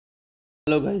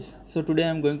Hello guys, so today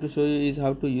I'm going to show you is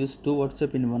how to use two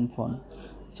WhatsApp in one phone.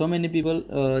 So many people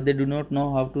they do not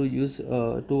know how to use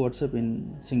two WhatsApp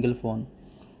in single phone.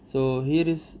 So here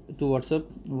is two WhatsApp.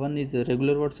 One is a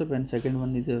regular WhatsApp and second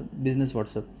one is a business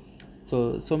WhatsApp.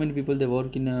 So many people they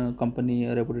work in a company,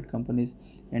 reputed companies,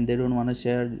 and they don't want to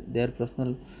share their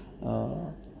uh,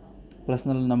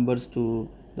 personal numbers to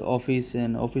the office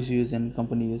and office use and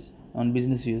company use on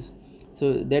business use.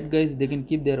 So that guys they can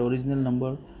keep their original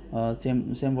number,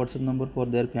 same WhatsApp number for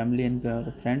their family and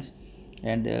friends,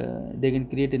 and they can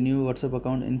create a new WhatsApp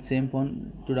account in same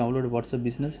phone to download WhatsApp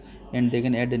business, and they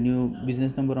can add a new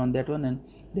business number on that one, and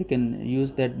they can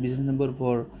use that business number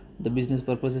for the business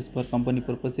purposes, for company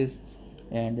purposes,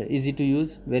 and easy to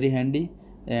use, very handy,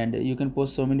 and you can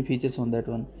post so many features on that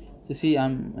one. So see,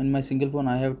 I'm in my single phone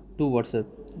I have two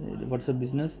WhatsApp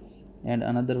business, and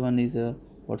another one is a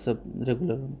WhatsApp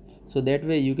regular one. So that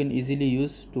way you can easily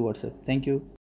use two WhatsApp. Thank you.